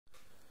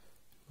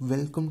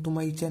Welcome to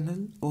my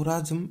channel. और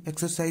आज हम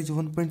एक्सरसाइज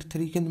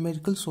 1.3 के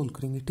न्यूमेरिकल सोल्व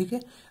करेंगे। ठीक है,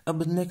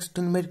 अब नेक्स्ट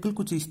न्यूमेरिकल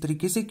कुछ इस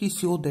तरीके से कि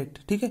शो दैट।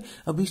 ठीक है,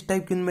 अब इस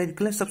टाइप के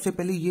न्यूमेरिकल है। सबसे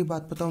पहले ये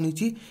बात पता होनी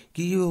चाहिए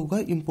कि ये होगा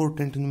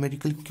इंपॉर्टेंट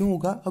न्यूमेरिकल। क्यों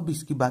होगा, अब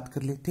इसकी बात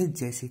कर लेते हैं।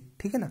 जैसे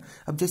ठीक है ना,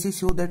 अब जैसे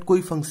शो दैट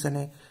कोई फंक्शन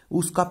है,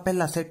 उसका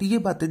पहला सेट, ये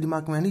बातें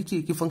दिमाग में आनी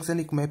चाहिए कि फंक्शन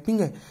एक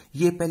मैपिंग है।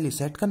 ये पहले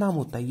सेट का नाम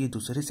होता है, ये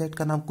दूसरे सेट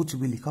का नाम, कुछ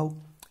भी लिखा हो,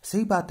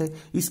 सही बात है।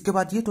 इसके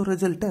बाद ये तो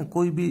रिजल्ट है,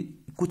 कोई भी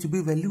कुछ भी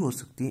वैल्यू हो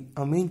सकती है,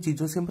 हमें इन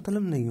चीजों से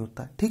मतलब नहीं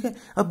होता। ठीक है,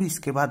 अब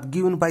इसके बाद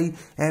given by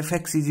F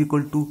x is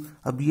equal to,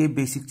 अब ये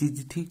बेसिक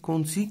चीज थी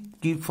कौन सी,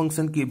 कि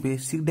फंक्शन की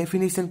बेसिक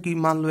डेफिनेशन की,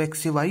 मान लो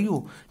एक्स से वाई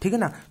हो, ठीक है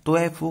ना, तो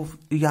एफ ऑफ,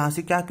 यहां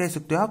से क्या कह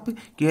सकते हो आप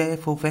कि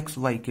एफ ऑफ एक्स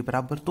वाई के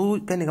बराबर। तो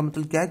कहने का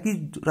मतलब क्या है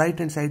कि राइट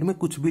हैंड साइड में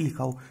कुछ भी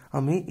लिखा हो,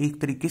 हमें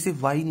एक तरीके से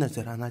वाई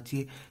नजर आना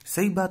चाहिए,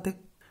 सही बात है।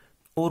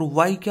 और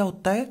y क्या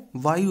होता है,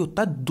 y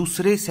होता है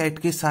दूसरे सेट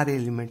के सारे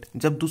एलिमेंट।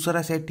 जब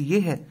दूसरा सेट ये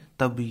है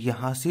तब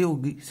यहां से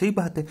होगी, सही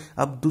बात है।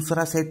 अब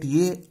दूसरा सेट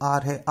ये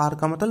r है, r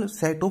का मतलब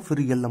सेट ऑफ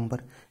रियल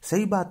नंबर,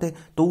 सही बात है।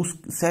 तो उस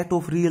सेट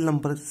ऑफ रियल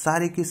नंबर,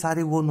 सारे के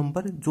सारे वो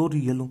नंबर जो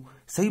रियल हो,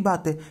 सही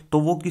बात है। तो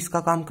वो किसका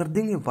काम कर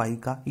देंगे, y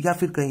का, या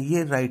फिर कहीं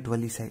ये राइट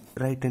वाली साइड,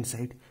 राइट हैंड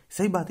साइड,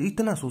 सही बात है।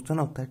 इतना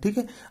सोचना होता है। ठीक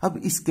है,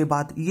 अब इसके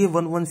बाद ये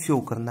 1 1 शो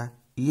करना है,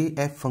 ये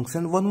f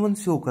फंक्शन 1 1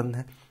 शो करना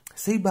है,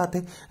 सही बात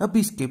है। अब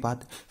इसके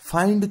बाद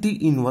फाइंड द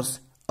इनवर्स।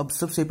 अब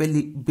सबसे पहले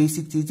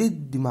बेसिक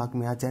चीजें दिमाग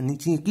में आ जानी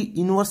चाहिए कि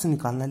इनवर्स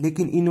निकालना,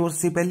 लेकिन इनवर्स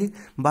से पहले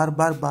बार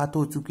बार बात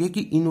हो चुकी है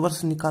कि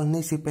इनवर्स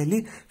निकालने से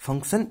पहले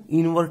फंक्शन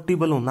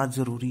इन्वर्टिबल होना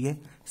जरूरी है,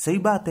 सही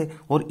बात है।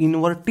 और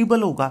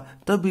इन्वर्टिबल होगा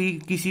तभी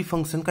किसी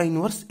फंक्शन का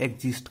इनवर्स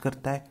एग्जिस्ट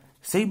करता है,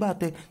 सही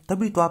बात है।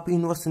 तभी तो आप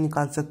इनवर्स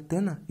निकाल सकते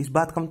हैं ना। इस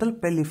बात का मतलब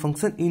पहले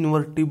फंक्शन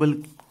इन्वर्टिबल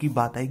की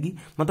बात आएगी,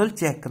 मतलब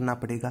चेक करना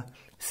पड़ेगा,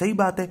 सही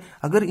बात है।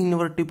 अगर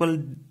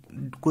इन्वर्टिबल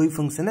कोई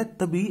फंक्शन है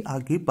तभी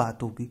आगे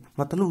बात होगी,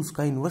 मतलब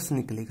उसका इनवर्स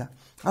निकलेगा।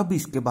 अब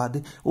इसके बाद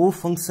वो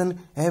फंक्शन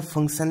एफ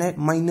फंक्शन है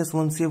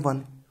 -1 से 1,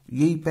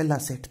 यही पहला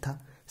सेट था,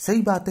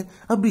 सही बात है।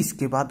 अब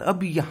इसके बाद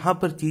अब यहां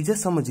पर चीज है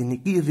समझने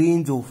की,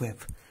 रेंज ऑफ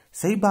एफ,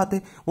 सही बात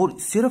है। और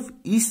सिर्फ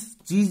इस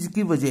चीज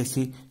की वजह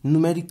से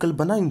न्यूमेरिकल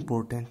बना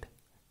इंपॉर्टेंट।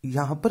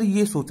 यहां पर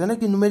ये सोचा ना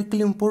कि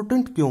न्यूमेरिकल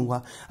इंपॉर्टेंट क्यों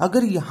हुआ।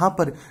 अगर यहां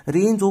पर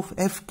रेंज ऑफ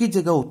एफ की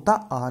जगह होता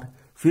आर,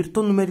 फिर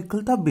तो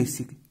न्यूमेरिकल था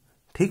बेसिक,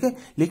 ठीक है।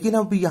 लेकिन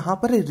अब यहां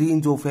पर है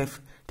रेंज ऑफ एफ,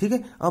 ठीक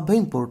है। अब है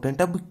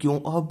इंपॉर्टेंट, अब क्यों,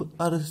 अब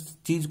हर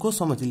चीज को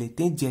समझ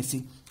लेते हैं।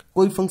 जैसे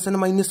कोई फंक्शन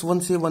 -1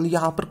 से 1,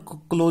 यहां पर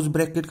क्लोज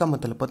ब्रैकेट का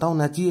मतलब पता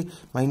होना चाहिए।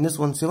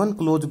 -1 से 1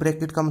 क्लोज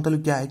ब्रैकेट का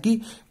मतलब क्या है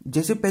कि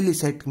जैसे पहले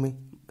सेट में,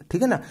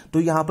 ठीक है ना, तो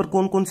यहां पर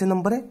कौन कौन से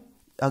नंबर है,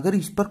 अगर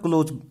इस पर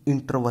क्लोज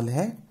इंटरवल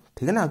है,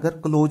 ठीक है ना, अगर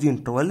क्लोज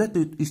इंटरवल है तो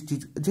इस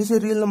चीज, जैसे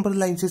रियल नंबर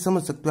लाइन से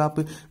समझ सकते हो आप,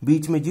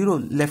 बीच में 0,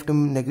 लेफ्ट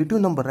में नेगेटिव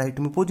नंबर, राइट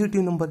में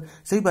पॉजिटिव नंबर,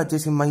 सही बात।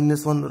 जैसे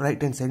 -1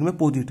 राइट हैंड साइड में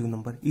पॉजिटिव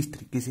नंबर, इस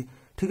तरीके से,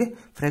 ठीक है।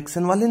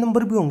 फ्रैक्शन वाले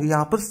नंबर भी होंगे,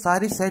 यहाँ पर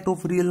सारे सेट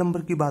ऑफ रियल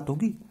नंबर की बात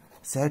होगी,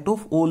 set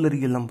of all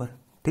real number,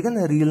 ठीक है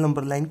ना, रियल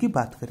नंबर लाइन की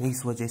बात करें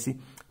इस वजह से,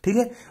 ठीक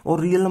है।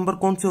 और रियल नंबर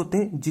कौन से होते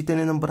हैं,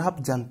 जितने नंबर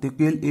आप जानते हो,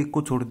 केवल एक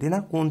को छोड़ देना,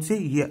 कौन से,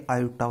 ये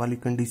आयोटा वाली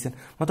कंडीशन,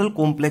 मतलब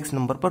कॉम्प्लेक्स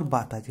नंबर पर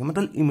बात आ जाए,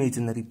 मतलब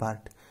इमेजिनरी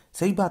पार्ट,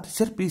 सही बात है,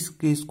 सिर्फ इस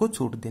केस को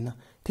छोड़ देना,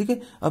 ठीक है।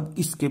 अब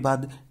इसके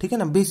बाद, ठीक है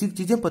ना, बेसिक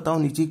चीजें पता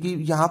होनी चाहिए कि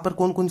यहां पर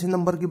कौन कौन से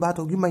नंबर की बात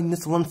होगी,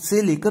 -1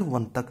 से लेकर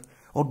 1 तक,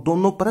 और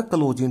दोनों पर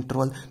क्लोज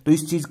इंटरवल। तो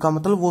इस चीज का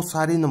मतलब वो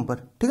सारे नंबर,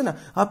 ठीक है ना।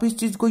 आप इस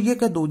चीज को ये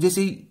कह दो,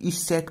 जैसे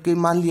इस सेट के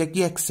मान लिया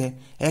कि एक्स है,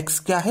 एक्स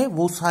क्या है,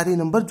 वो सारे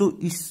नंबर जो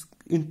इस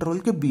इंटरवल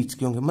के बीच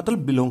के होंगे, मतलब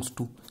बिलोंग्स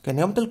टू,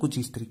 कहने का मतलब कुछ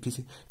इस तरीके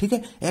से, ठीक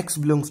है। एक्स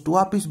बिलोंग्स टू,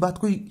 आप इस बात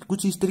को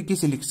कुछ इस तरीके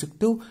से लिख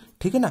सकते हो,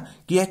 ठीक है ना,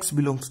 कि एक्स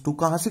बिलोंग्स टू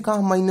कहां से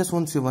कहां,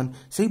 -1 से 1,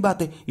 सही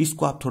बात है।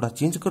 इसको आप थोड़ा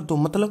चेंज कर दो,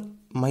 मतलब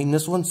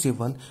 -1 से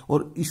 1,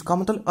 और इसका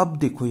मतलब अब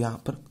देखो यहां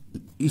पर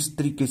इस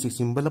तरीके से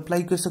सिंबल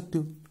अप्लाई कर सकते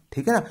हो,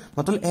 ठीक है ना,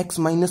 मतलब एक्स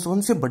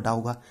 -1 से बड़ा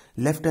होगा,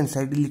 लेफ्ट हैंड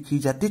साइड लिखी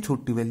जाती है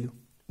छोटी वैल्यू,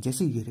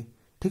 जैसे ये रे,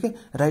 ठीक है,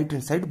 राइट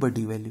हैंड साइड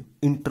बड़ी वैल्यू,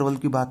 इंटरवल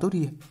की बात हो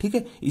रही है, ठीक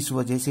है, इस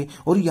वजह से।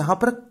 और यहां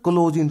पर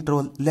close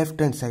interval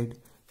left hand side,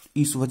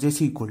 इस वजह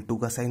से इक्वल टू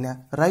का साइन है,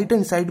 राइट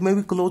हैंड साइड में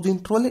भी क्लोज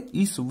इंटरवल है,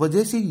 इस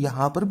वजह से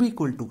यहां पर भी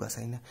इक्वल टू का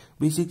साइन है।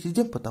 बेसिक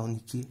चीजें पता होनी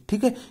चाहिए,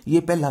 ठीक है। ये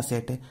पहला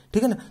सेट है,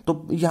 ठीक है ना।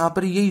 तो यहां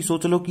पर यही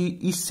सोच लो कि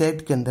इस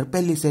सेट के अंदर,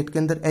 पहले सेट के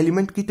अंदर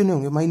एलिमेंट कितने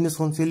होंगे,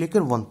 -1 से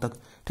लेकर 1 तक,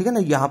 ठीक है ना।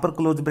 यहां पर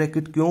क्लोज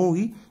ब्रैकेट क्यों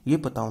हुई ये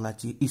पता होना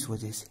चाहिए, इस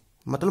वजह से,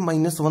 मतलब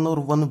 -1 और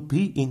 1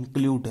 भी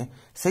इंक्लूड है,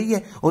 सही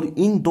है। और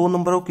इन दो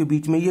नंबरों के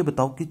बीच में ये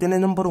बताओ कितने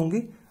नंबर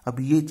होंगे, अब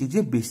ये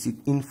चीजें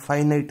बेसिक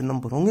इनफाइनाइट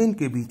नंबर होंगे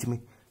इनके बीच में,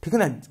 ठीक है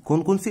ना।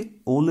 कौन कौन से,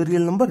 ऑल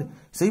रियल नंबर,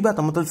 सही बात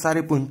है, मतलब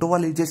सारे पॉइंटों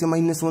वाले, जैसे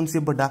 -1 से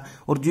बड़ा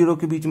और 0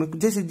 के बीच में,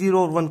 जैसे 0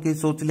 और 1 के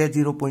सोच लिया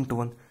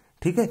 0.1,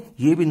 ठीक है।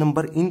 ये भी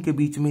नंबर इनके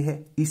बीच में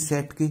है इस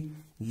सेट के,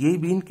 ये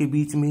भी इनके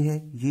बीच में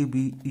है, ये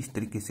भी इस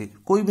तरीके से,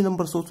 कोई भी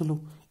नंबर सोच लो,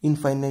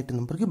 इनफाइनाइट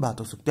नंबर की बात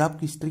हो सकती है। आप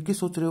किस तरीके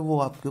सोच रहे हो वो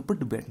आपके ऊपर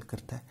डिपेंड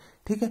करता है,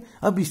 ठीक है।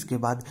 अब इसके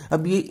बाद,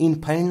 अब ये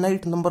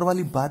इनफाइनाइट नंबर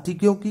वाली बात ही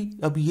क्योंकि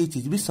अब ये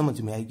चीज भी समझ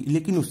में आएगी,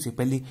 लेकिन उससे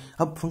पहले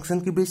अब फंक्शन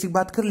की बेसिक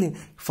बात कर लें।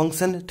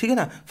 फंक्शन, ठीक है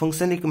ना,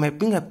 फंक्शन एक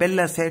मैपिंग है,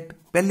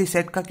 पहले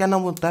सेट का क्या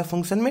नाम होता है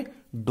फंक्शन में,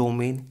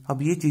 डोमेन।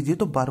 अब ये चीजें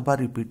तो बार बार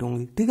रिपीट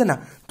होंगी, ठीक है ना।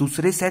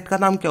 दूसरे सेट का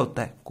नाम क्या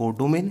होता है,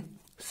 कोडोमेन,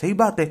 सही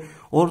बात है।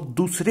 और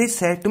दूसरे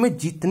सेट में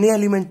जितने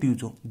एलिमेंट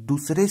यूज हो,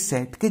 दूसरे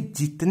सेट के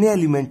जितने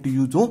एलिमेंट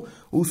यूज हो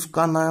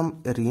उसका नाम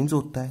रेंज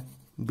होता है।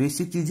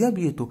 बेसिक चीजें अब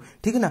ये तो,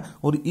 ठीक है ना।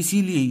 और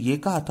इसीलिए ये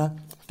कहा था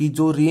कि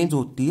जो रेंज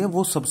होती है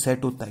वो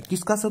सबसेट होता है,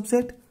 किसका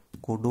सबसेट,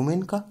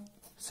 कोडोमेन का,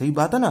 सही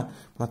बात है ना।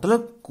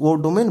 मतलब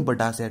कोडोमेन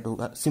बड़ा सेट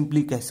होगा,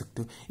 सिंपली कह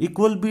सकते हो।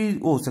 इक्वल भी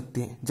हो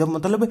सकते हैं जब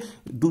मतलब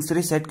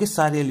दूसरे सेट के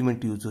सारे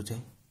एलिमेंट यूज हो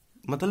जाए,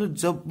 मतलब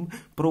जब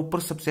प्रॉपर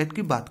सबसेट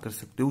की बात कर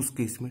सकते हो उस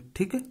केस में,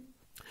 ठीक है।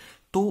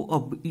 तो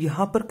अब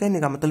यहां पर कहने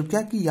का मतलब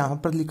क्या कि यहां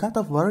पर लिखा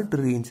था वर्ड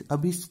रेंज,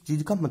 अब इस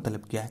चीज का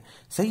मतलब क्या है,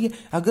 सही है।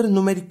 अगर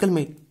न्यूमेरिकल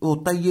में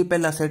होता है ये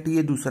पहला सेट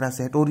ये दूसरा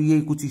सेट और ये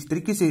कुछ इस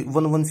तरीके से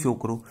 1-1 शो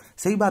करो,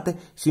 सही बात है।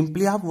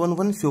 सिंपली आप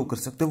 1-1 शो कर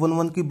सकते हो।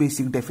 1-1 की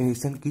बेसिक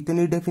डेफिनेशन,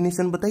 कितनी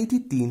डेफिनेशन बताई थी,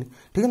 3,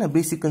 ठीक है ना।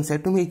 बेसिक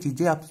कंसेप्ट में ये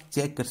चीजें आप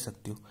चेक कर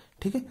सकते हो,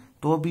 ठीक है।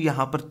 तो अभी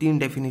यहाँ पर 3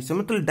 डेफिनेशन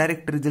मतलब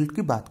डायरेक्ट रिजल्ट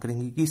की बात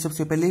करेंगे कि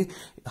सबसे पहले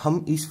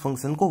हम इस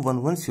फंक्शन को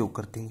 1-1 शो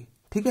कर देंगे,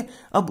 ठीक है।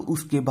 अब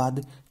उसके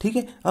बाद, ठीक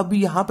है, अब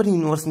यहाँ पर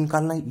इनवर्स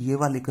निकालना है, ये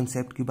वाले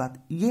कंसेप्ट की बात,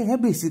 ये है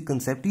बेसिक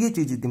कंसेप्ट, ये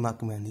चीजें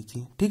दिमाग में आनी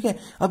चाहिए, ठीक है।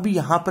 अब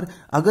यहाँ पर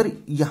अगर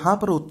यहाँ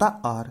पर होता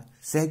आर,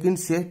 सेकंड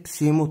सेट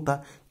सेम होता,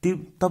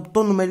 तब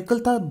तो न्यूमेरिकल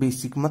था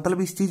बेसिक,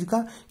 मतलब इस चीज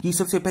का कि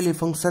सबसे पहले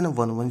फंक्शन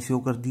 1-1 शो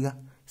कर दिया,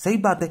 सही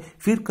बात है।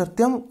 फिर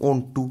करते हम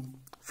ऑन टू,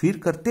 फिर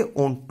करते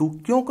ऑन टू,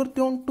 क्यों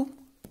करते ऑन टू,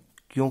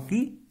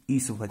 क्योंकि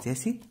इस वजह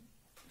से,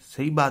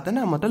 सही बात है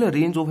ना। मतलब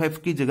रेंज ऑफ एफ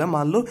की जगह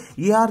मान लो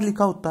ये आर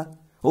लिखा होता,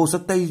 हो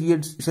सकता है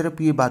ये सिर्फ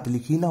ये बात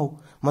लिखी ना हो,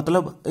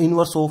 मतलब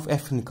इनवर्स ऑफ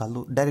एफ निकाल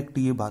लो, डायरेक्ट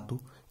ये बात हो,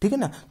 ठीक है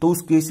ना। तो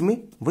उस केस में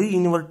वही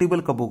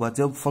इन्वर्टिबल कब होगा,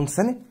 जब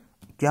फंक्शन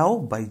क्या हो,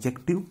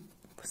 बाइजेक्टिव,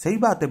 सही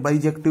बात है।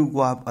 बाइजेक्टिव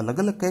को आप अलग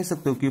अलग कह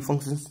सकते हो कि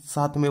फंक्शन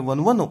साथ में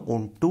 1-1 हो,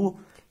 ऑन टू,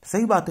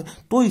 सही बात है।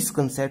 तो इस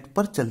कंसेप्ट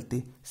पर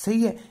चलते,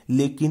 सही है।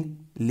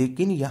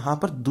 लेकिन यहां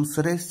पर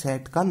दूसरे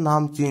सेट का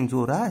नाम चेंज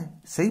हो रहा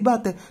है, सही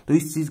बात है। तो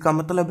इस चीज का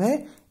मतलब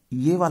है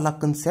ये वाला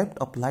कंसेप्ट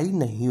अप्लाई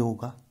नहीं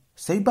होगा,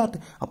 सही बात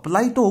है।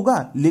 अप्लाई तो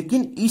होगा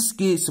लेकिन इस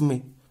केस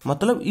में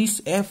मतलब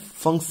इस एफ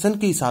फंक्शन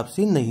के हिसाब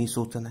से नहीं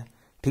सोचना है,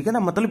 ठीक है ना।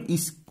 मतलब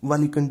इस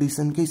वाली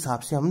कंडीशन के हिसाब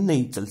से हम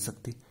नहीं चल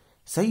सकते,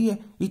 सही है।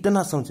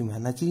 इतना समझ में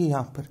आना चाहिए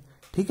यहाँ पर,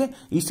 ठीक है।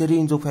 इस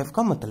रेंज ऑफ एफ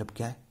का मतलब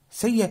क्या है,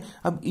 सही है।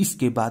 अब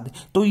इसके बाद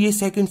तो ये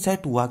सेकंड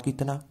सेट हुआ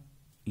कितना,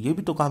 ये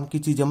भी तो काम की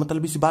चीज है।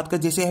 मतलब इस बात का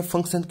जैसे एफ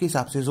फंक्शन के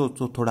हिसाब से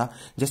सोचो थोड़ा,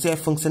 जैसे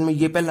एफ फंक्शन में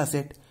ये पहला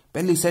सेट,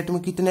 पहले सेट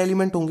में कितने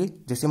एलिमेंट होंगे,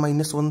 जैसे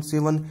 -1 से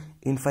 1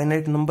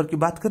 इनफाइनाइट नंबर की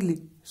बात कर ली,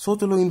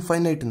 सोच लो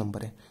इनफाइनाइट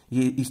नंबर है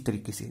ये इस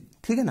तरीके से,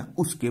 ठीक है ना।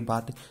 उसके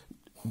बाद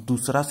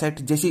दूसरा सेट,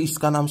 जैसे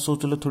इसका नाम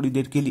सोच लो थोड़ी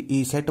देर के लिए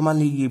ए सेट मान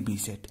ली, ये बी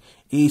सेट,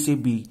 ए से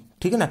बी,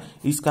 ठीक है ना।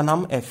 इसका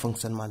नाम एफ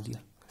फंक्शन मान लिया,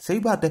 सही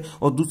बात है।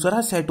 और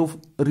दूसरा सेट ऑफ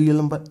रियल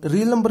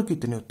नंबर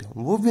कितने होते हैं,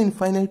 वो भी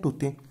इनफाइनाइट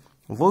होते हैं,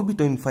 वो भी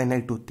तो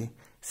इनफाइनाइट होते हैं,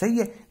 सही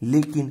है।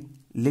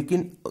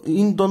 लेकिन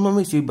इन दोनों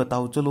में से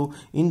बताओ, चलो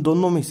इन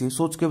दोनों में से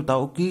सोच के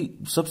बताओ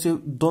कि सबसे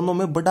दोनों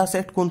में बड़ा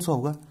सेट कौन सा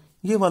होगा,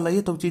 ये वाला,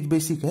 ये तो चीज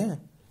बेसिक है,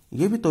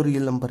 ये भी तो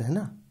रियल नंबर है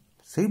ना,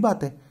 सही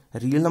बात है।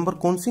 रियल नंबर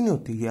कौन सी नहीं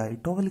होती, ये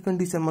आइटो वाली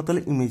कंडीशन,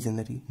 मतलब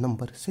इमेजिनरी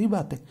नंबर, सही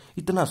बात है।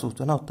 इतना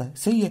सोचना होता है,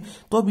 सही है।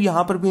 तो अब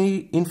यहाँ पर भी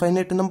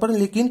इनफाइनाइट नंबर,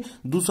 लेकिन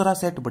दूसरा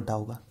सेट बड़ा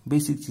होगा,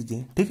 बेसिक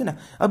चीजें, ठीक है ना।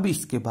 अब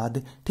इसके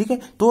बाद, ठीक है,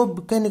 तो अब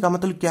कहने का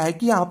मतलब क्या है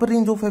कि यहाँ पर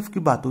रेंज ऑफ एफ की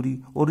बात हो रही,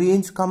 और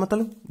रेंज का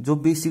मतलब जो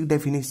बेसिक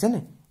डेफिनेशन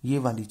है ये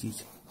वाली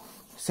चीज,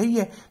 सही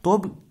है। तो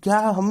अब क्या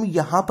हम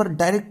यहां पर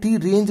डायरेक्ट ही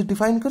रेंज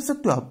डिफाइन कर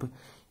सकते हो आप,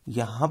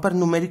 यहां पर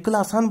न्यूमेरिकल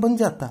आसान बन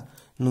जाता,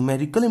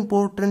 न्यूमेरिकल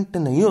इंपॉर्टेंट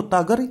नहीं होता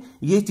अगर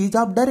ये चीज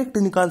आप डायरेक्ट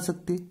निकाल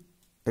सकते।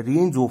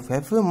 रेंज ऑफ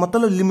एफ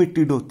मतलब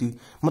लिमिटेड होती,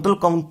 मतलब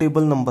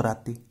काउंटेबल नंबर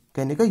आती,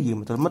 कहने का ये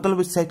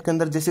मतलब इस सेट के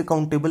अंदर जैसे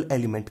काउंटेबल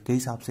एलिमेंट के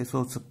हिसाब से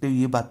सोच सकते हो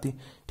ये बातें,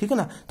 ठीक है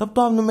ना। तब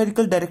तो आप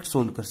न्यूमेरिकल डायरेक्ट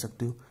सोल्व कर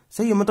सकते हो,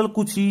 सही है। मतलब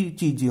कुछ ही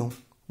चीजें हो,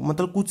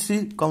 मतलब कुछ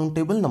से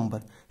काउंटेबल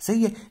नंबर,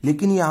 सही है।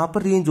 लेकिन यहाँ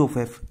पर रेंज ऑफ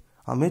एफ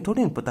हमें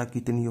थोड़ी नहीं पता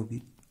कितनी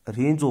होगी,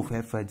 रेंज ऑफ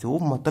एफ है जो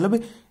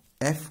मतलब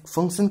एफ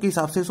फंक्शन के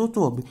हिसाब से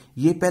सोचो। अब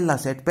ये पहला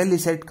सेट, पहले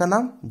सेट का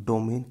नाम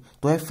डोमेन,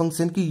 तो एफ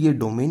फंक्शन की ये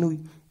डोमेन हुई,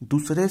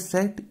 दूसरे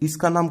सेट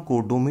इसका नाम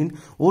कोडोमेन,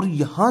 और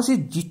यहां से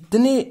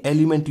जितने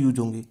एलिमेंट यूज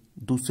होंगे,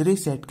 दूसरे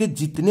सेट के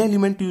जितने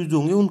एलिमेंट यूज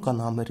होंगे उनका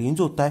नाम रेंज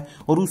होता है,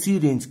 और उसी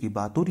रेंज की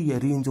बात हो रही है,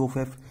 रेंज ऑफ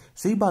एफ,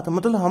 सही बात है।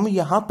 मतलब हम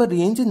यहाँ पर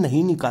रेंज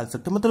नहीं निकाल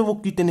सकते, मतलब वो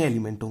कितने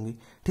एलिमेंट होंगे,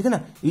 ठीक है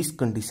ना, इस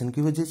कंडीशन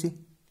की वजह से,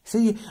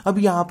 सही है। अब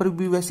यहाँ पर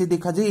भी वैसे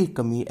देखा जाए एक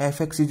कमी,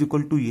 F x is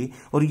equal to ये,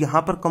 और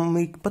यहाँ पर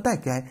कमी पता है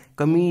क्या है,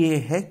 कमी ये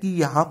है कि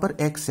यहाँ पर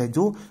एक्स है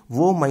जो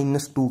वो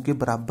 -2 के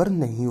बराबर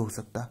नहीं हो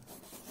सकता।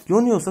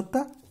 क्यों नहीं हो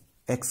सकता,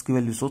 एक्स की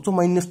वैल्यू सोचो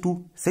 -2,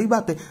 सही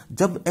बात है।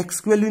 जब एक्स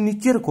की वैल्यू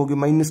नीचे रखोगे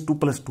 -2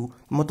 + 2,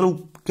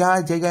 मतलब क्या आ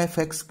जाएगा एफ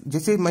एक्स,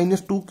 जैसे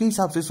 -2 के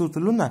हिसाब से सोच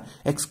लो ना,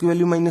 एक्स की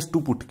वैल्यू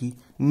 -2 पुट की,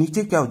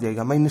 नीचे क्या हो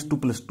जाएगा -2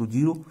 + 2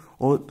 0,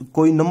 और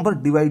कोई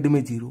नंबर डिवाइड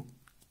में 0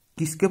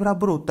 किसके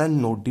बराबर होता है,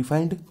 नॉट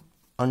डिफाइंड,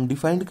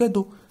 अनडिफाइंड कह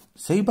दो,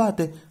 सही बात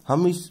है।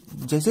 हम इस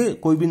जैसे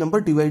कोई भी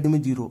नंबर डिवाइड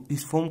में 0,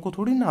 इस फॉर्म को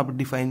थोड़ी ना आप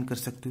डिफाइन कर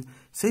सकते हो,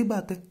 सही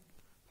बात है।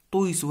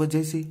 तो इस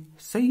वजह से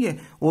सही है।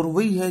 और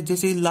वही है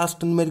जैसे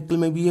लास्ट न्यूमेरिकल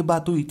में भी ये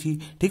बात हुई थी,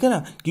 ठीक है ना,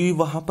 कि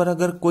वहां पर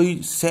अगर कोई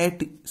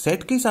सेट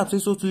के हिसाब से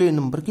सोच लो,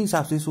 नंबर के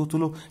हिसाब से सोच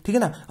लो, ठीक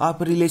है ना,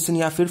 आप रिलेशन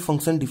या फिर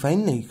फंक्शन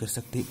डिफाइन नहीं कर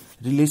सकते।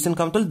 रिलेशन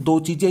का मतलब दो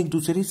चीजें एक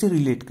दूसरे से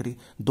रिलेट करें,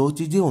 दो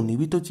चीजें होनी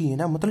भी तो चाहिए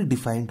ना, मतलब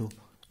डिफाइंड हो,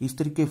 इस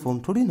तरीके फॉर्म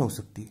थोड़ी ना हो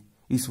सकती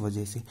इस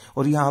वजह से।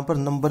 और यहाँ पर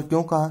नंबर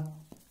क्यों कहा,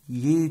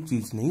 ये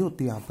चीज नहीं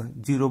होती यहाँ पर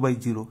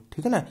 0/0,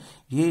 ठीक है ना,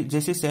 ये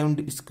जैसे 7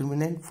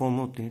 डिस्क्रिमिनेंट फॉर्म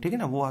होते हैं, ठीक है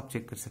ना, वो आप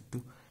चेक कर सकते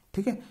हो,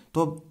 ठीक है।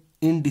 तो अब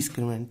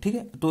इनडिस्क्रिमिनेंट, ठीक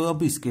है, तो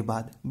अब इसके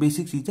बाद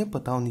बेसिक चीजें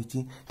पता होनी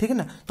चाहिए, ठीक है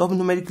ना। तो अब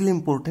न्यूमेरिकली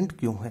इंपॉर्टेंट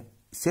क्यों है,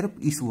 सिर्फ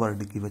इस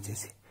वर्ड की वजह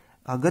से।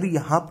 अगर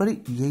यहाँ पर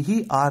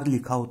यही आर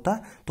लिखा होता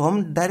तो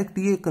हम डायरेक्ट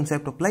ये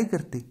कंसेप्ट अप्लाई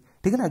करते,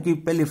 ठीक है ना, कि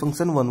पहले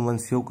फंक्शन 1 1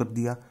 शो कर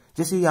दिया,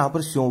 जैसे यहाँ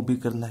पर शो भी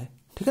करना है,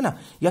 ठीक है ना,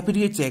 या फिर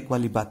ये चेक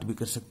वाली बात भी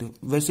कर सकते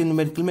हो। वैसे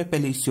न्यूमेरिकल में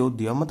पहले शो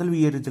दिया मतलब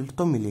ये रिजल्ट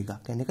तो मिलेगा,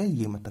 कहने का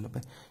ये मतलब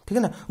है, ठीक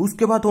है ना।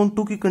 उसके बाद ऑन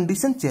टू की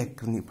कंडीशन चेक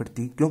करनी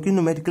पड़ती, क्योंकि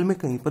न्यूमेरिकल में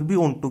कहीं पर भी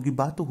ऑन टू की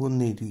बात हो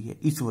नहीं रही है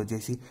इस वजह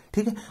से,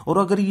 ठीक है। और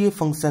अगर ये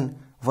फंक्शन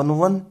 1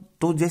 1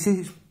 तो जैसे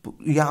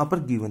यहाँ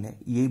पर गिवन है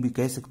ये भी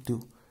कह सकते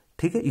हो,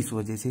 ठीक है, इस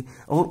वजह से।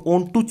 और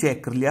ऑन टू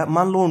चेक कर लिया,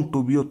 मान लो ऑन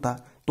टू भी होता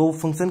तो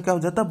फंक्शन क्या हो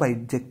जाता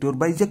बाइजेक्टिव, और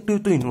बाइजेक्टिव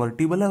तो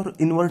इन्वर्टिबल है, और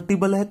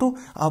इन्वर्टिबल है तो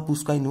आप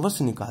उसका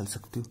इनवर्स निकाल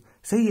सकते हो,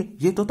 सही है।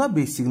 ये तो था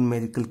बेसिक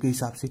न्यूमेरिकल के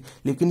हिसाब से,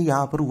 लेकिन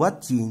यहां पर हुआ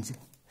चेंज,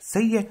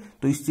 सही है।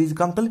 तो इस चीज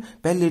का मतलब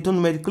पहले तो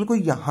न्यूमेरिकल को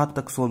यहां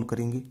तक सोल्व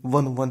करेंगे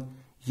 1 1,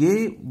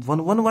 ये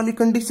 1 1 वाली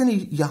कंडीशन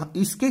यहाँ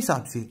इसके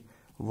हिसाब से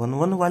 1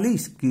 1 वाली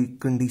इसकी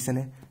कंडीशन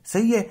है,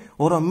 सही है।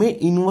 और हमें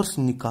इनवर्स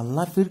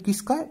निकालना फिर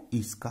किसका,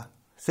 इसका,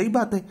 सही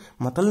बात है।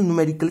 मतलब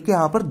न्यूमेरिकल के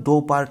यहाँ पर दो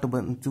पार्ट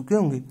बन चुके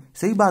होंगे,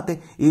 सही बात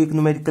है। एक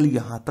न्यूमेरिकल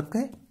यहां तक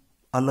है,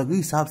 अलग ही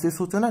हिसाब से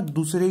सोचना,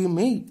 दूसरे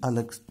में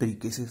अलग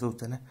तरीके से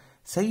सोचना,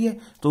 सही है।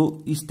 तो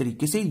इस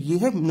तरीके से ये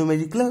है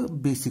न्यूमेरिकल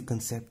बेसिक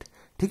कंसेप्ट,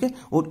 ठीक है।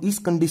 और इस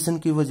कंडीशन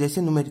की वजह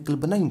से न्यूमेरिकल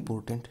बना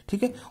इंपॉर्टेंट,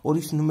 ठीक है। और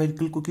इस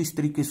न्यूमेरिकल को किस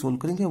तरीके सोल्व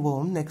करेंगे वो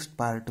हम नेक्स्ट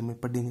पार्ट में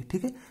पढ़ेंगे,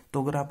 ठीक है।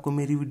 तो अगर आपको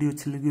मेरी वीडियो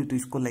अच्छी लगी हो तो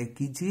इसको लाइक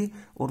कीजिए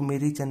और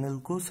मेरे चैनल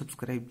को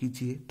सब्सक्राइब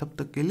कीजिए। तब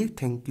तक के लिए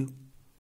थैंक यू।